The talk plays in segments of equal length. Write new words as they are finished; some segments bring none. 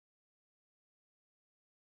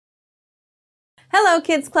Hello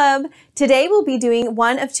Kids Club! Today we'll be doing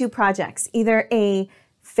one of two projects, either a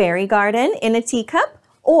fairy garden in a teacup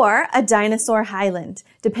or a Dinosaur Highland,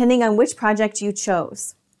 depending on which project you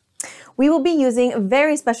chose. We will be using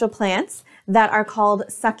very special plants that are called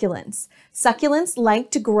succulents. Succulents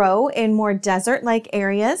like to grow in more desert-like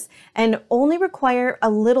areas and only require a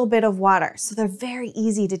little bit of water, so they're very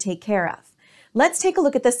easy to take care of. Let's take a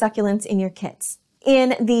look at the succulents in your kits.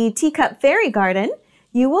 In the Teacup Fairy Garden,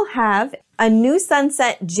 you will have a new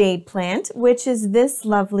sunset jade plant, which is this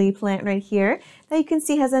lovely plant right here that you can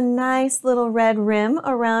see has a nice little red rim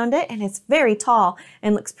around it, and it's very tall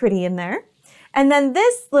and looks pretty in there. And then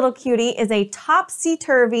this little cutie is a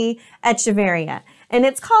topsy-turvy echeveria. And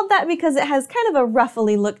it's called that because it has kind of a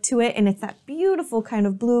ruffly look to it, and it's that beautiful kind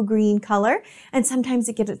of blue-green color, and sometimes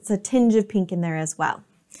it gets a tinge of pink in there as well.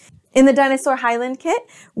 In the Dinosaur Highland kit,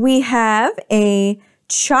 we have a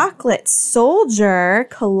chocolate soldier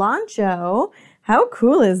calancho. How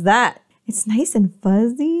cool is that? It's nice and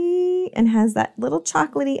fuzzy and has that little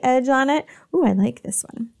chocolatey edge on it. Ooh, I like this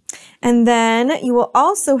one. And then you will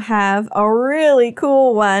also have a really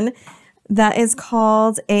cool one that is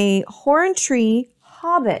called a horn tree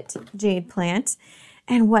hobbit jade plant.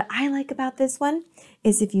 And what I like about this one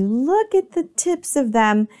is if you look at the tips of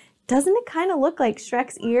them, doesn't it kind of look like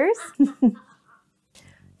Shrek's ears?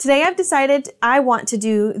 Today I've decided I want to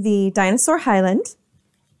do the Dinosaur Highland.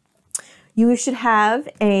 You should have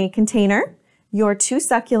a container, your two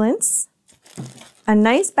succulents, a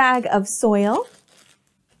nice bag of soil,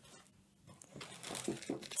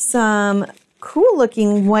 some cool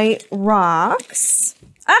looking white rocks,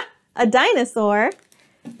 a dinosaur,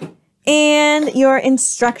 and your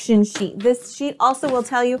instruction sheet. This sheet also will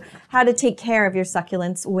tell you how to take care of your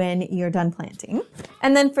succulents when you're done planting.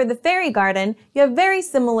 And then for the fairy garden, you have very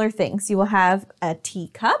similar things. You will have a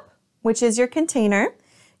teacup, which is your container.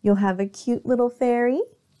 You'll have a cute little fairy.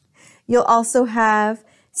 You'll also have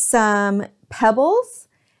some pebbles,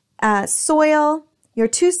 soil, your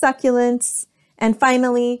two succulents, and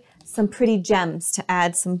finally some pretty gems to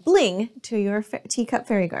add some bling to your teacup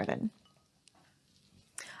fairy garden.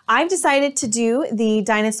 I've decided to do the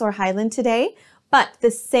Dinosaur Highland today, but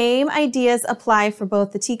the same ideas apply for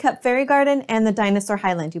both the Teacup Fairy Garden and the Dinosaur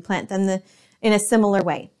Highland. You plant them in a similar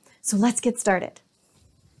way. So let's get started.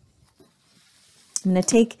 I'm going to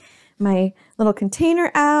take my little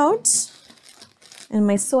container out and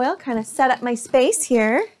my soil, kind of set up my space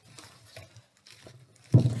here.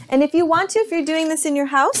 And if you want to, if you're doing this in your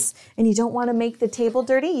house and you don't want to make the table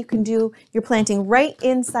dirty, you can do your planting right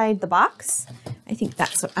inside the box. I think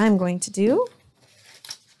that's what I'm going to do.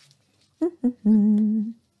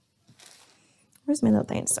 Where's my little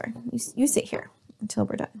dinosaur? You sit here until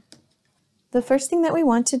we're done. The first thing that we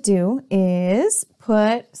want to do is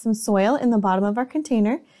put some soil in the bottom of our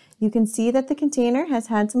container. You can see that the container has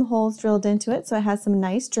had some holes drilled into it, so it has some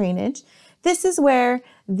nice drainage. This is where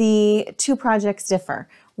the two projects differ.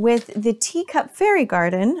 With the Teacup Fairy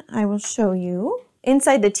Garden, I will show you.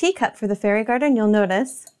 Inside the teacup for the fairy garden, you'll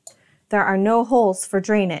notice there are no holes for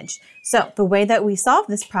drainage. So the way that we solve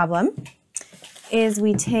this problem is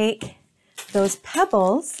we take those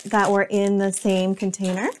pebbles that were in the same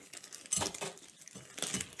container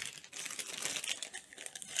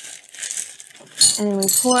and we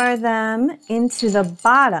pour them into the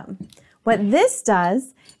bottom. What this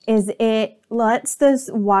does is it lets this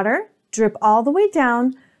water drip all the way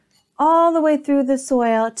down, all the way through the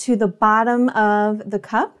soil to the bottom of the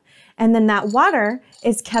cup. And then that water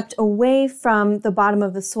is kept away from the bottom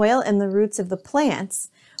of the soil and the roots of the plants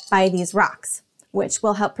by these rocks, which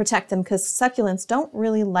will help protect them because succulents don't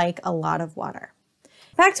really like a lot of water.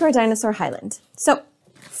 Back to our Dinosaur Highland. So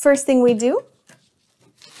first thing we do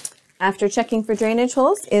after checking for drainage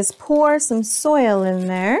holes is pour some soil in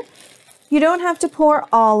there. You don't have to pour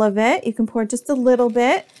all of it. You can pour just a little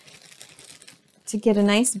bit to get a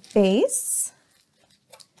nice base.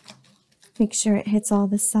 Make sure it hits all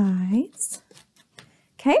the sides.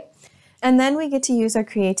 Okay, and then we get to use our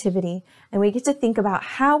creativity and we get to think about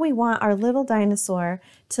how we want our little dinosaur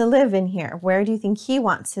to live in here. Where do you think he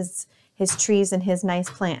wants his trees and his nice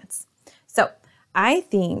plants? So I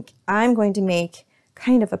think I'm going to make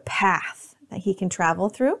kind of a path that he can travel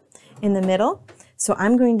through in the middle. So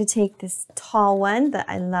I'm going to take this tall one that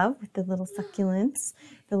I love with the little succulents,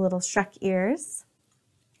 the little Shrek ears,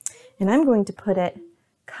 and I'm going to put it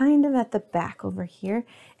kind of at the back over here,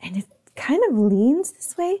 and it kind of leans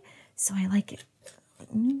this way, so I like it.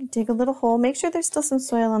 Dig a little hole, make sure there's still some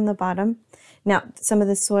soil on the bottom. Now, some of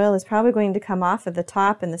the soil is probably going to come off of the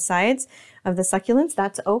top and the sides of the succulents.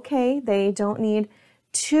 That's okay. They don't need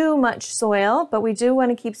too much soil, but we do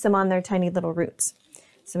want to keep some on their tiny little roots.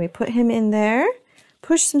 So we put him in there,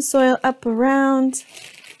 push some soil up around.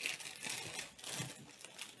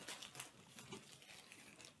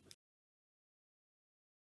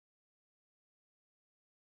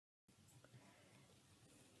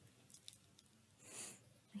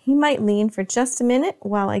 He might lean for just a minute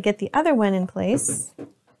while I get the other one in place.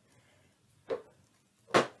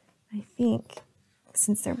 I think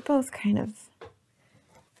since they're both kind of...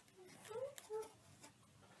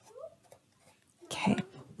 Okay,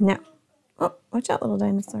 now, oh, watch out, little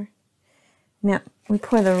dinosaur. Now, we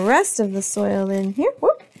pour the rest of the soil in here.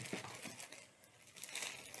 Whoop,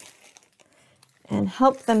 and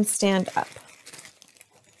help them stand up.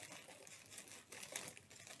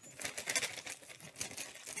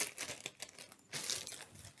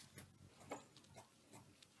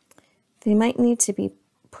 They might need to be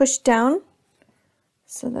pushed down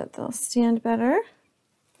so that they'll stand better.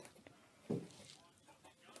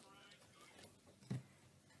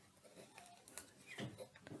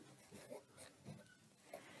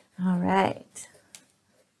 All right.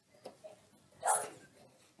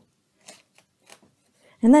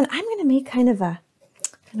 And then I'm going to make kind of a,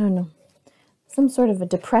 I don't know, some sort of a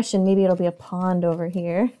depression. Maybe it'll be a pond over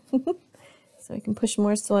here. So we can push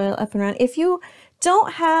more soil up and around. If you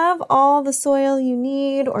don't have all the soil you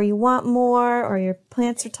need, or you want more, or your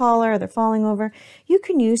plants are taller, or they're falling over, you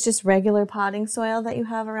can use just regular potting soil that you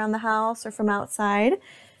have around the house or from outside.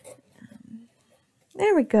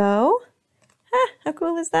 There we go. How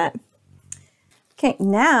cool is that? Okay,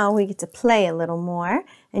 now we get to play a little more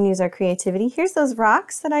and use our creativity. Here's those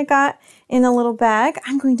rocks that I got in a little bag.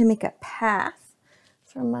 I'm going to make a path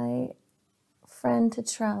for my friend to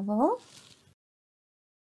travel.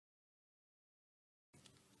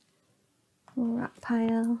 Rock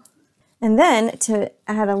pile. And then to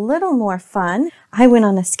add a little more fun, I went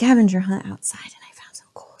on a scavenger hunt outside and I found some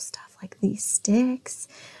cool stuff like these sticks.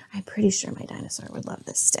 I'm pretty sure my dinosaur would love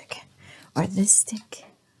this stick or this stick.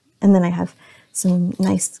 And then I have some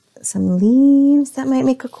leaves that might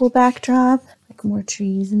make a cool backdrop, like more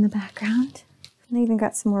trees in the background. And I even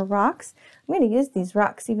got some more rocks. I'm going to use these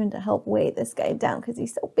rocks even to help weigh this guy down because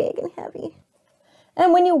he's so big and heavy.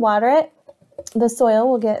 And when you water it, the soil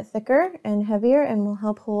will get thicker and heavier and will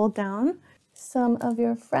help hold down some of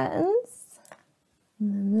your friends.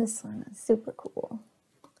 And then this one is super cool.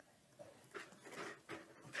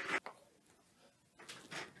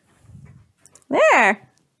 There!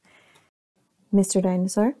 Mr.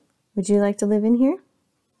 Dinosaur, would you like to live in here?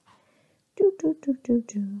 Do, do, do, do,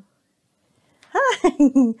 do.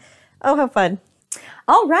 Hi! Oh, how fun.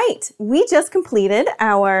 All right, we just completed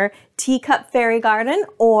our Teacup Fairy Garden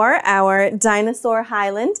or our Dinosaur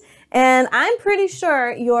Highland, and I'm pretty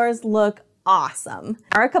sure yours look awesome.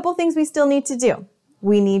 There are a couple things we still need to do.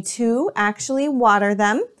 We need to actually water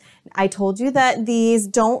them. I told you that these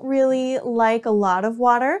don't really like a lot of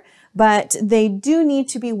water, but they do need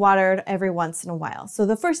to be watered every once in a while. So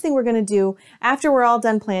the first thing we're going to do after we're all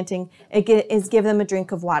done planting is give them a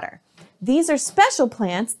drink of water. These are special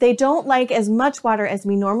plants. They don't like as much water as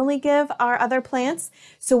we normally give our other plants,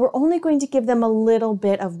 so we're only going to give them a little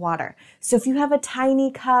bit of water. So if you have a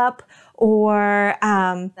tiny cup or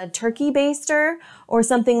a turkey baster or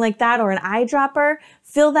something like that, or an eyedropper,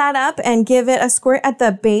 fill that up and give it a squirt at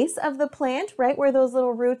the base of the plant, right where those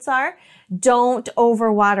little roots are. Don't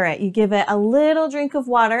overwater it. You give it a little drink of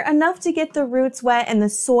water, enough to get the roots wet and the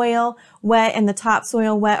soil wet and the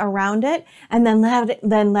topsoil wet around it, and then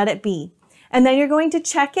let it be. And then you're going to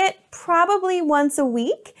check it probably once a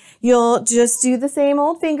week. You'll just do the same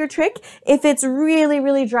old finger trick. If it's really,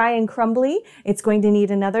 really dry and crumbly, it's going to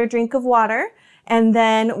need another drink of water, and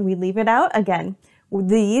then we leave it out again.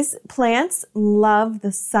 These plants love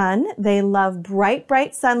the sun. They love bright,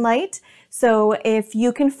 bright sunlight. So if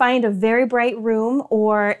you can find a very bright room,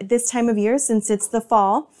 or this time of year, since it's the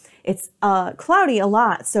fall, it's cloudy a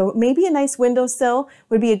lot. So maybe a nice windowsill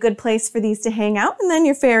would be a good place for these to hang out. And then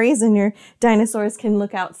your fairies and your dinosaurs can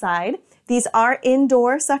look outside. These are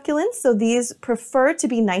indoor succulents, so these prefer to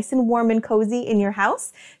be nice and warm and cozy in your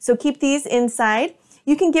house. So keep these inside.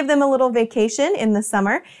 You can give them a little vacation in the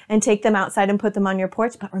summer and take them outside and put them on your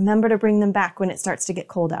porch, but remember to bring them back when it starts to get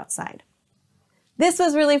cold outside. This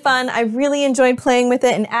was really fun. I really enjoyed playing with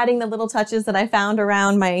it and adding the little touches that I found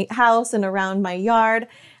around my house and around my yard.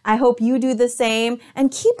 I hope you do the same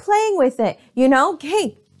and keep playing with it. You know,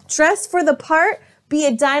 hey, dress for the part, be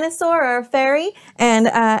a dinosaur or a fairy, and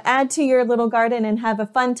add to your little garden and have a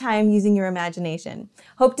fun time using your imagination.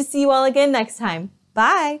 Hope to see you all again next time.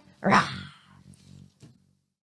 Bye. Rah.